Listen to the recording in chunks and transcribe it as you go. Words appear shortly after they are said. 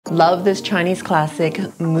Love this Chinese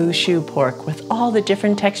classic Moo Shu Pork with all the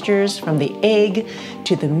different textures from the egg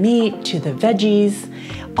to the meat to the veggies,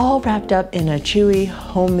 all wrapped up in a chewy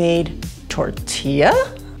homemade tortilla.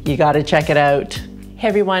 You gotta check it out. Hey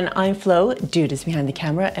everyone, I'm Flo, Dude is behind the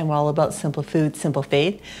camera, and we're all about simple food, simple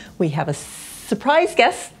faith. We have a surprise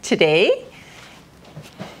guest today.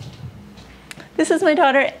 This is my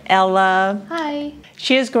daughter, Ella. Hi.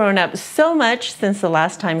 She has grown up so much since the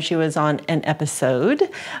last time she was on an episode,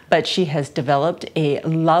 but she has developed a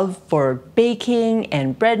love for baking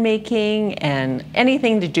and bread making and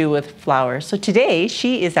anything to do with flour. So today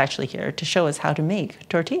she is actually here to show us how to make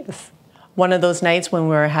tortillas. One of those nights when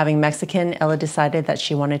we were having Mexican, Ella decided that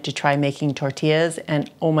she wanted to try making tortillas, and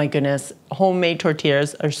oh my goodness, homemade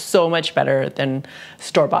tortillas are so much better than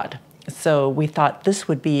store-bought. So we thought this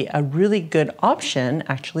would be a really good option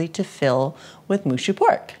actually to fill with Moo Shu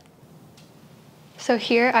Pork. So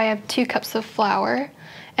here I have 2 cups of flour,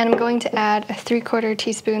 and I'm going to add 3/4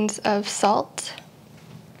 teaspoons of salt.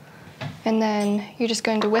 And then you're just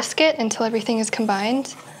going to whisk it until everything is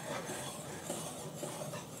combined.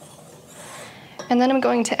 And then I'm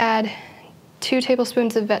going to add 2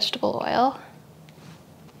 tablespoons of vegetable oil.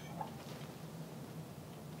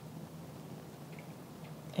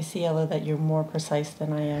 I see, Ella, that you're more precise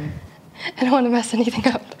than I am. I don't want to mess anything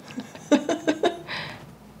up.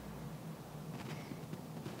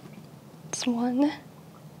 It's 1.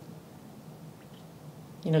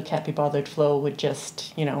 You know, Can't Be Bothered Flo would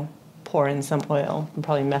just, pour in some oil and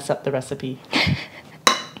probably mess up the recipe.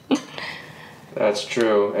 That's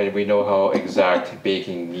true, and we know how exact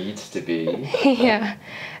baking needs to be. Yeah,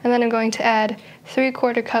 and then I'm going to add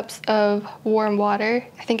 3/4 cups of warm water.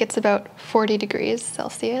 I think it's about 40 degrees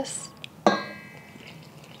Celsius.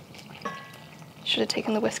 Should have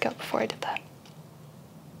taken the whisk out before I did that.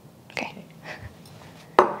 Okay.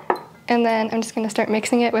 And then I'm just going to start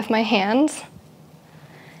mixing it with my hands.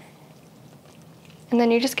 And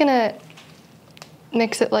then you're just going to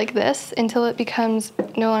mix it like this until it becomes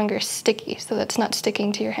no longer sticky, so that's not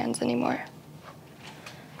sticking to your hands anymore.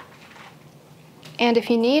 And if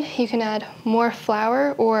you need, you can add more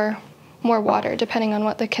flour or more water, depending on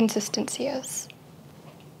what the consistency is.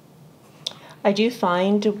 I do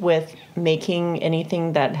find with making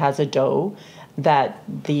anything that has a dough that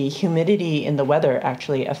the humidity in the weather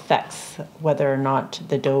actually affects whether or not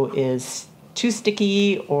the dough is too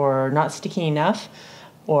sticky or not sticky enough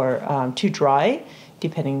or too dry,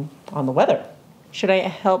 depending on the weather. Should I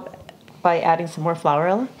help by adding some more flour,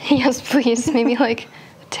 Ella? Yes, please. Maybe like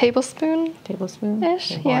a tablespoon?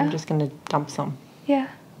 Tablespoon-ish? Okay, well, yeah. I'm just going to dump some. Yeah.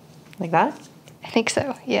 Like that? I think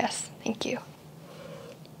so, yes. Thank you.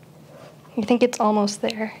 I think it's almost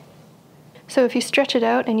there. So if you stretch it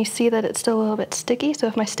out and you see that it's still a little bit sticky, so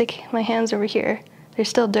if my hand's over here, there's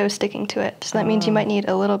still dough sticking to it. So that means you might need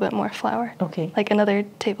a little bit more flour. Okay. Like another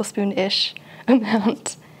tablespoon-ish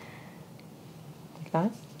amount. Like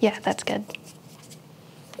that? Yeah, that's good.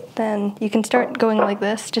 Then you can start going like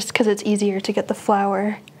this just because it's easier to get the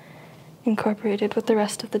flour incorporated with the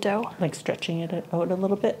rest of the dough. Like stretching it out a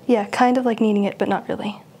little bit? Yeah, kind of like kneading it, but not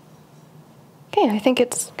really. Okay, I think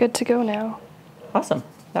it's good to go now. Awesome.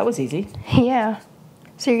 That was easy. Yeah.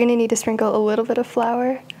 So you're going to need to sprinkle a little bit of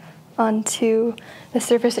flour onto the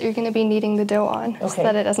surface that you're going to be kneading the dough on, so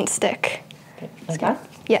that it doesn't stick. Okay. Like that?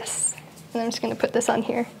 Yes. And I'm just going to put this on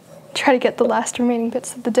here. Try to get the last remaining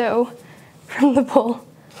bits of the dough from the bowl.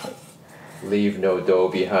 Leave no dough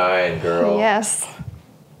behind, girl. Yes.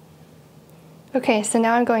 Okay, so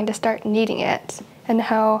now I'm going to start kneading it. And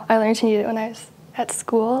how I learned to knead it when I was at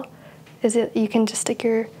school is that you can just stick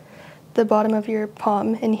the bottom of your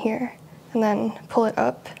palm in here and then pull it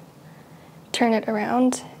up, turn it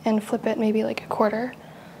around, and flip it maybe like a quarter.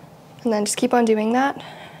 And then just keep on doing that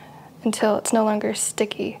until it's no longer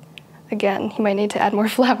sticky. Again, you might need to add more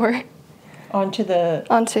flour. Onto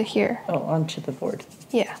here. Oh, onto the board.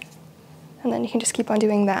 Yeah. And then you can just keep on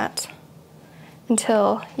doing that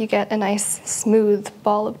until you get a nice smooth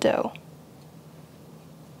ball of dough.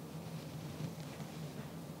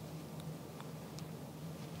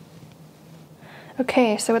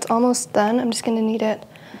 Okay, so it's almost done. I'm just going to knead it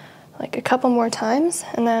like a couple more times,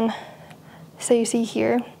 and then, so you see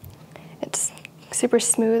here, it's super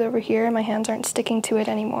smooth over here, and my hands aren't sticking to it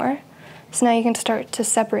anymore. So now you can start to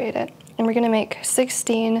separate it. And we're going to make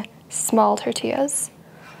 16 small tortillas.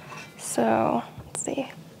 So, let's see.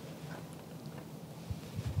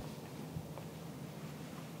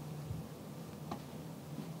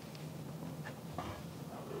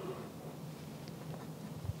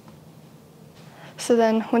 So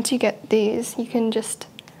then once you get these, you can just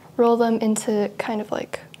roll them into kind of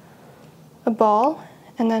like a ball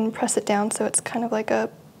and then press it down so it's kind of like a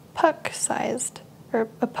puck-sized, or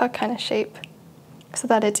a puck kind of shape, so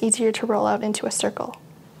that it's easier to roll out into a circle.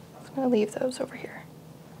 I'm going to leave those over here.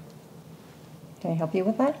 Can I help you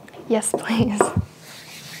with that? Yes, please.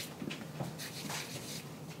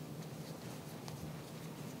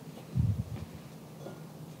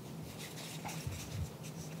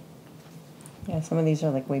 Yeah, some of these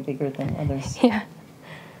are like way bigger than others. Yeah.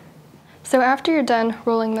 So after you're done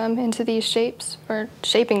rolling them into these shapes, or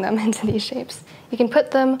shaping them into these shapes, you can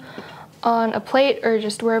put them on a plate or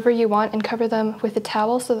just wherever you want and cover them with a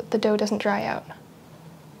towel so that the dough doesn't dry out.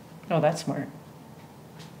 Oh, that's smart.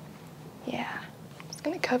 Yeah, just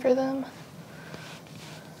gonna cover them.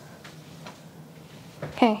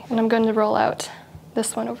 Okay, and I'm going to roll out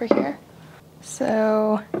this one over here.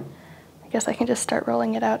 So I guess I can just start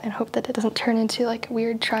rolling it out and hope that it doesn't turn into like a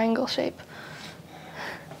weird triangle shape.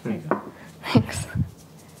 There you go. Thanks.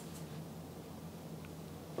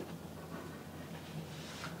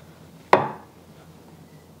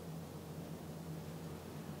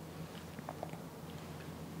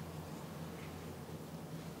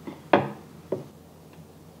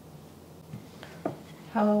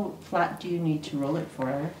 How flat do you need to roll it for?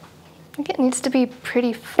 I think it needs to be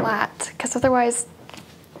pretty flat, because otherwise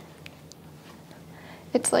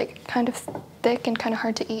it's like kind of thick and kind of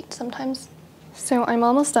hard to eat sometimes. So I'm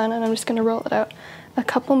almost done, and I'm just going to roll it out a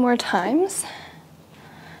couple more times.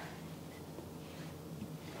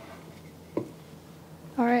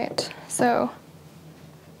 All right, so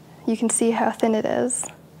you can see how thin it is.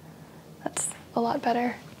 That's a lot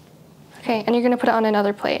better. Okay, and you're going to put it on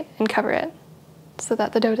another plate and cover it so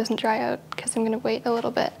that the dough doesn't dry out, because I'm going to wait a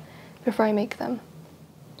little bit before I make them.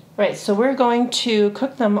 Right, so we're going to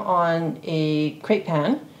cook them on a crepe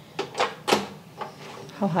pan.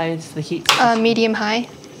 How high is the heat? Medium high.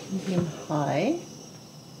 Medium high.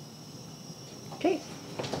 Okay.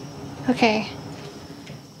 Okay.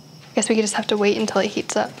 I guess we just have to wait until it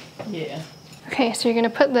heats up. Yeah. Okay, so you're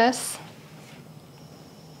going to put this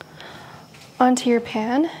onto your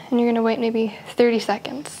pan, and you're going to wait maybe 30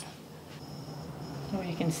 seconds. Oh,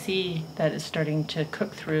 you can see that it's starting to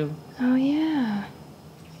cook through. Oh, yeah.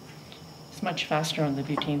 It's much faster on the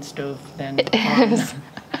butane stove than It on is.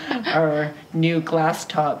 our new glass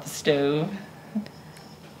top stove.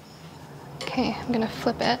 Okay, I'm going to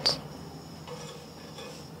flip it.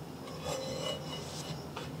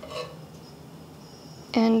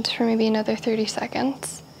 And for maybe another 30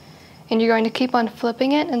 seconds. And you're going to keep on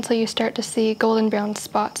flipping it until you start to see golden brown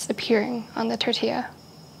spots appearing on the tortilla.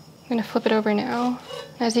 I'm going to flip it over now.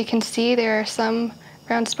 As you can see, there are some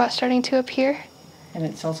brown spots starting to appear. And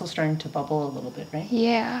it's also starting to bubble a little bit, right?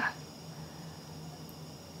 Yeah.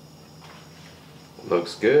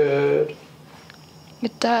 Looks good.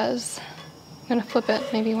 It does. I'm going to flip it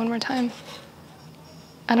maybe one more time.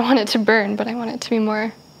 I don't want it to burn, but I want it to be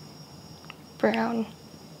more brown.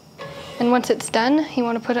 And once it's done, you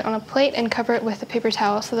want to put it on a plate and cover it with a paper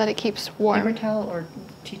towel so that it keeps warm. Paper towel or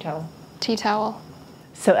tea towel? Tea towel.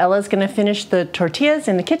 So Ella's going to finish the tortillas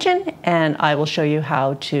in the kitchen, and I will show you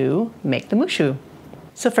how to make the moo shu.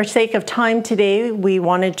 So for sake of time today, we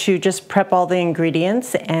wanted to just prep all the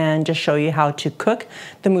ingredients and just show you how to cook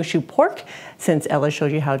the moo shu pork, since Ella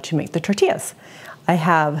showed you how to make the tortillas. I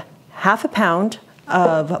have half a pound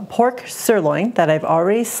of pork sirloin that I've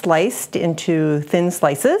already sliced into thin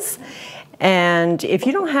slices. And if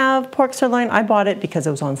you don't have pork sirloin, I bought it because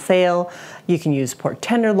it was on sale. You can use pork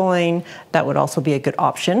tenderloin. That would also be a good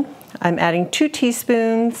option. I'm adding 2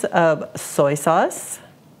 teaspoons of soy sauce,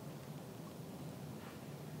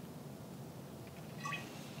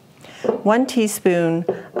 1 teaspoon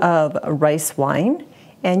of rice wine,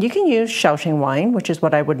 and you can use Shaoxing wine, which is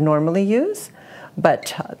what I would normally use,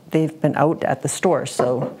 but they've been out at the store,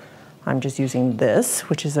 so I'm just using this,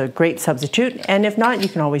 which is a great substitute. And if not, you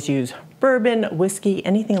can always use bourbon, whiskey,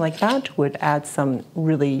 anything like that would add some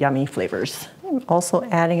really yummy flavors. I'm also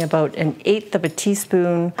adding about 1/8 of a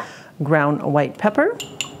teaspoon ground white pepper.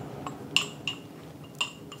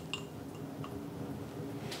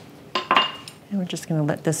 And we're just gonna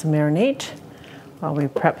let this marinate while we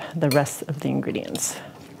prep the rest of the ingredients.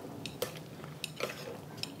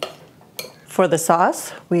 For the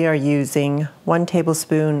sauce, we are using 1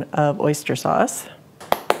 tablespoon of oyster sauce,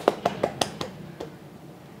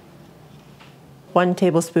 1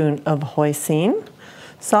 tablespoon of hoisin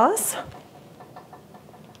sauce,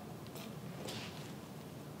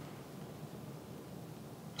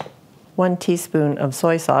 1 teaspoon of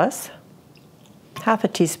soy sauce, half a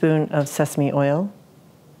teaspoon of sesame oil,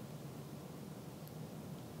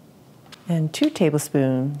 and 2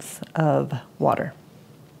 tablespoons of water.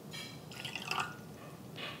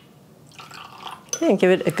 Okay, and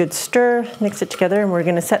give it a good stir, mix it together, and we're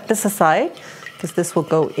gonna set this aside because this will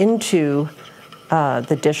go into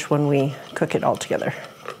the dish when we cook it all together.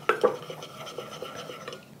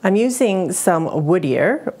 I'm using some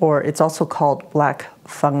woodier, or it's also called black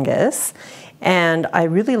fungus, and I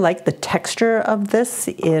really like the texture of this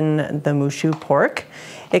in the Moo Shu pork.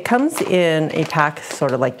 It comes in a pack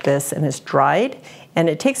sort of like this and is dried, and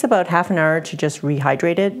it takes about half an hour to just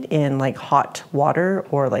rehydrate it in like hot water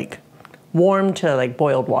or like warm to like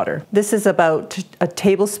boiled water. This is about a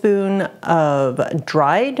tablespoon of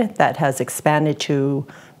dried that has expanded to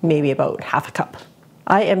maybe about half a cup.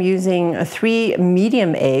 I am using 3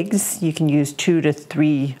 medium eggs. You can use 2 to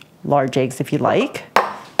 3 large eggs if you like.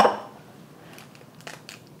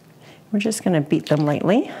 We're just going to beat them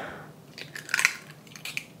lightly.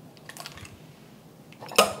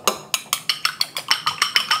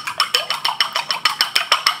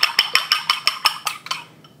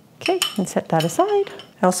 Okay, and set that aside.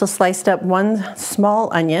 I also sliced up 1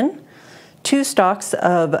 small onion, 2 stalks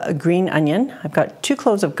of green onion. I've got 2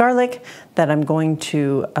 cloves of garlic that I'm going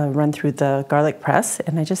to run through the garlic press,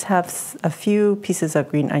 and I just have a few pieces of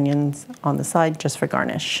green onions on the side just for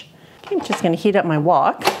garnish. Okay, I'm just going to heat up my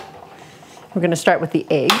wok. We're going to start with the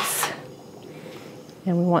eggs,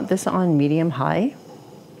 and we want this on medium-high.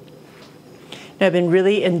 I've been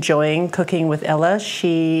really enjoying cooking with Ella.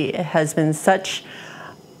 She has been such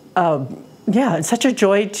such a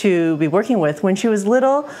joy to be working with. When she was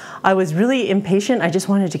little, I was really impatient. I just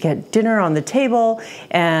wanted to get dinner on the table,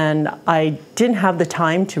 and I didn't have the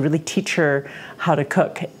time to really teach her how to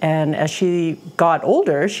cook. And as she got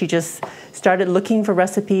older, she just started looking for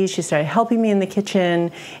recipes. She started helping me in the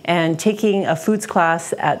kitchen, and taking a foods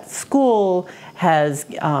class at school has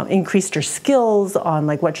increased her skills on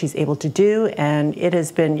like what she's able to do. And it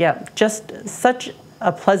has been, just such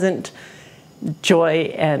a pleasant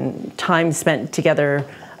joy and time spent together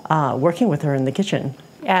working with her in the kitchen.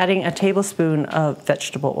 Adding a tablespoon of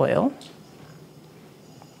vegetable oil.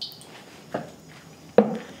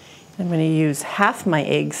 I'm going to use half my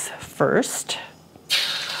eggs first.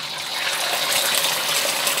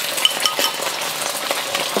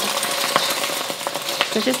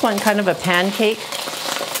 So I just want kind of a pancake.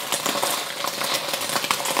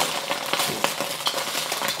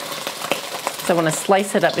 So I want to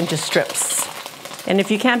slice it up into strips. And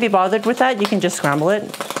if you can't be bothered with that, you can just scramble it.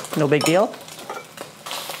 No big deal.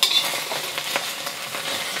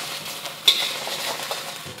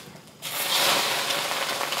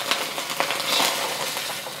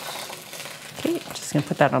 Okay, just gonna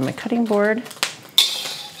put that on my cutting board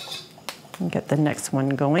and get the next one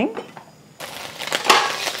going.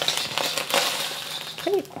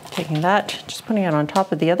 Okay, taking that, just putting it on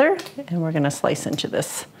top of the other, and we're gonna slice into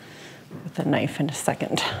this with a knife in a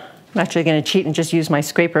second. I'm actually going to cheat and just use my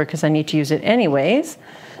scraper because I need to use it anyways.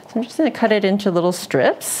 So I'm just going to cut it into little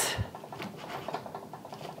strips.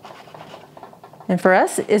 And for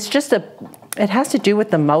us, it's just it has to do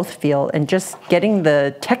with the mouthfeel and just getting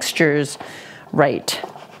the textures right.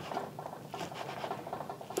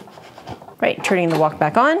 Right, turning the wok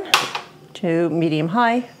back on to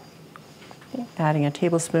medium-high. Okay, adding a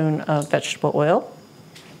tablespoon of vegetable oil.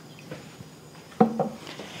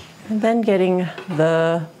 And then getting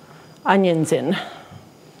the onions in.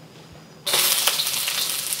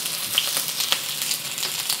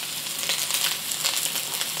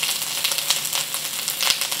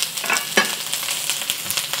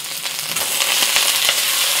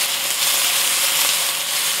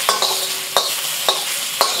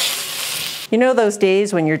 You know those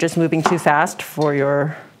days when you're just moving too fast for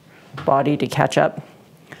your body to catch up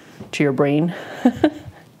to your brain?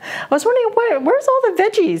 I was wondering, where's all the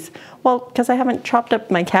veggies? Well, because I haven't chopped up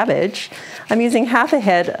my cabbage. I'm using half a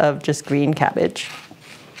head of just green cabbage.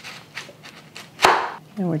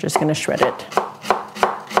 And we're just going to shred it.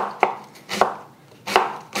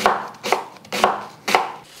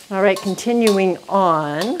 All right, continuing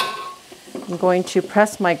on, I'm going to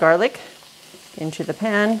press my garlic into the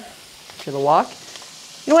pan, to the wok.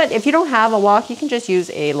 You know what, if you don't have a wok, you can just use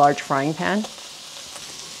a large frying pan.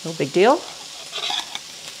 No big deal.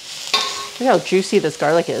 Look how juicy this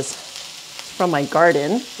garlic is. It's from my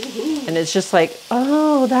garden. And it's just like,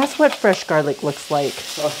 oh, that's what fresh garlic looks like.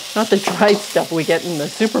 Not the dried stuff we get in the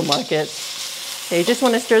supermarket. Okay, you just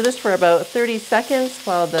want to stir this for about 30 seconds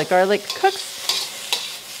while the garlic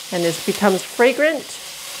cooks and it becomes fragrant.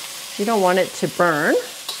 You don't want it to burn.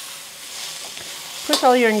 Push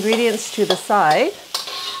all your ingredients to the side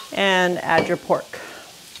and add your pork.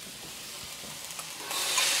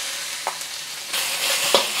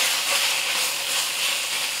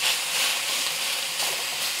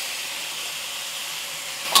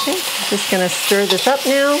 Okay, Just gonna stir this up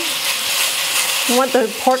now. You want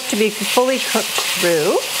the pork to be fully cooked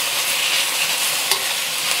through.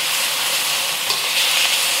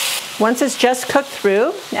 Once it's just cooked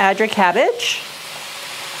through, add your cabbage.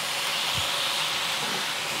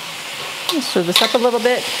 Stir this up a little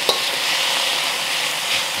bit.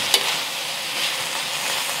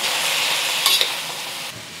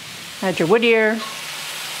 Add your wood ear.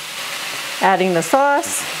 Adding the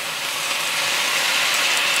sauce.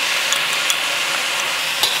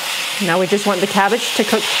 Now we just want the cabbage to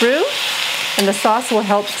cook through, and the sauce will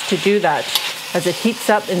help to do that as it heats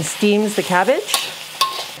up and steams the cabbage.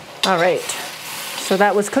 All right, so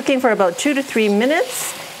that was cooking for about 2 to 3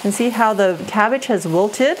 minutes, and see how the cabbage has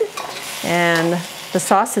wilted and the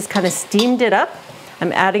sauce has kind of steamed it up.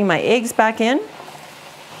 I'm adding my eggs back in,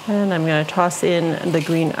 and I'm gonna toss in the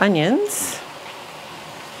green onions.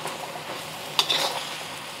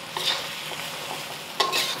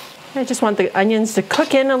 I just want the onions to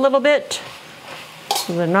cook in a little bit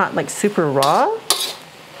so they're not like super raw.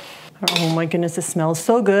 Oh my goodness, it smells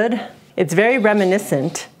so good. It's very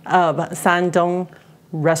reminiscent of Sandong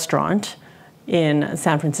restaurant in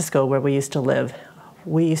San Francisco where we used to live.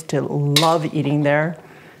 We used to love eating there.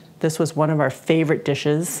 This was one of our favorite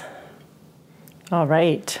dishes. All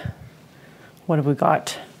right, what have we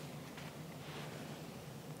got?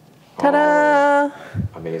 Ta-da! Oh,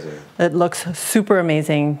 amazing. It looks super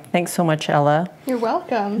amazing. Thanks so much, Ella. You're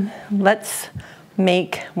welcome. Let's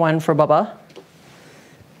make one for Bubba.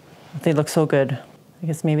 They look so good. I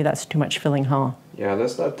guess maybe that's too much filling, huh? Yeah,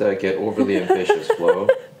 let's not get overly ambitious, Flo.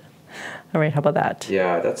 All right, how about that?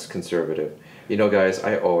 Yeah, that's conservative. You know, guys,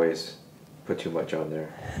 I always put too much on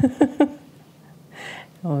there.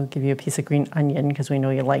 I'll give you a piece of green onion because we know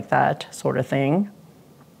you like that sort of thing.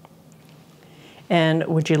 And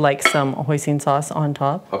would you like some hoisin sauce on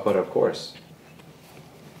top? But of course.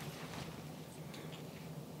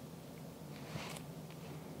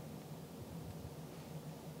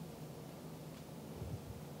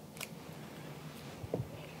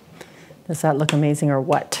 Does that look amazing or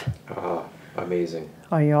what? Amazing.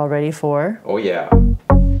 Are you all ready for? Oh yeah.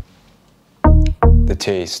 The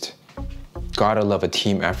taste. Gotta love a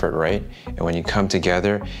team effort, right? And when you come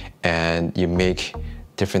together and you make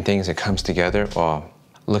different things, it comes together. Oh,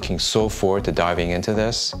 looking so forward to diving into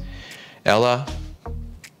this. Ella,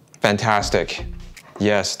 fantastic.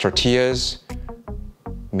 Yes, Tortillas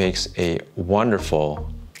makes a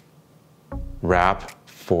wonderful wrap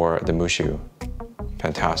for the Moo Shu.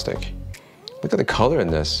 Fantastic. Look at the color in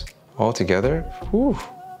this all together. Whew.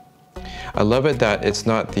 I love it that it's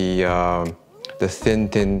not the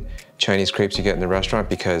thin Chinese crepes you get in the restaurant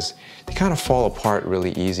because they kind of fall apart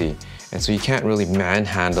really easy. And so you can't really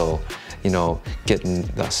manhandle, you know, getting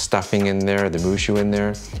the stuffing in there, the Moo Shu in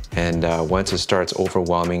there. And once it starts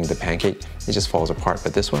overwhelming the pancake, it just falls apart.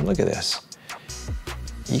 But this one, look at this.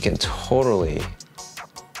 You can totally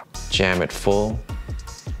jam it full.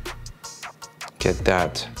 Get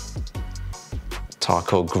that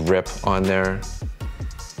taco grip on there.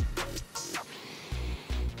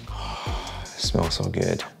 Oh, it smells so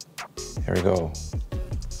good. There we go.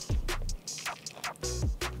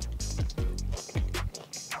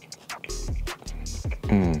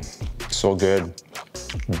 So good,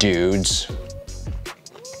 dudes.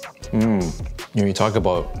 When you talk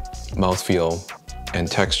about mouthfeel and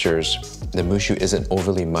textures, the Moo Shu isn't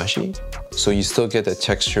overly mushy, so you still get the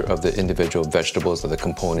texture of the individual vegetables or the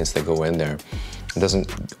components that go in there. It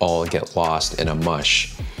doesn't all get lost in a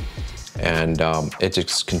mush. And it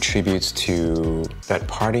just contributes to that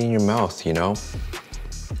party in your mouth, you know?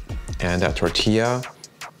 And that tortilla,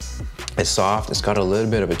 it's soft, it's got a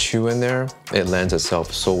little bit of a chew in there. It lends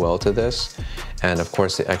itself so well to this. And of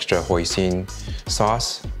course the extra hoisin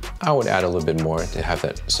sauce, I would add a little bit more to have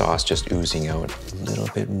that sauce just oozing out a little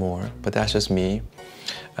bit more. But that's just me.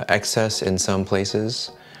 Excess in some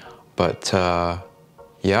places. But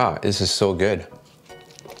yeah, this is so good.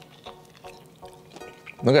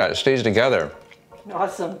 Look at it, it stays together.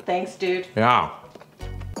 Awesome, thanks dude. Yeah.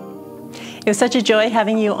 It was such a joy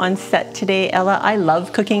having you on set today, Ella. I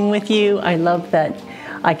love cooking with you. I love that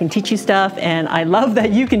I can teach you stuff, and I love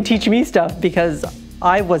that you can teach me stuff because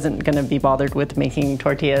I wasn't gonna be bothered with making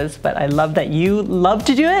tortillas, but I love that you love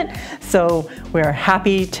to do it. So we're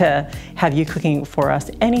happy to have you cooking for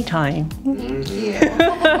us anytime.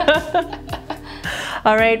 Yeah.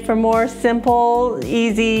 All right, for more simple,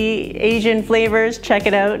 easy Asian flavors, check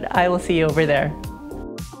it out. I will see you over there.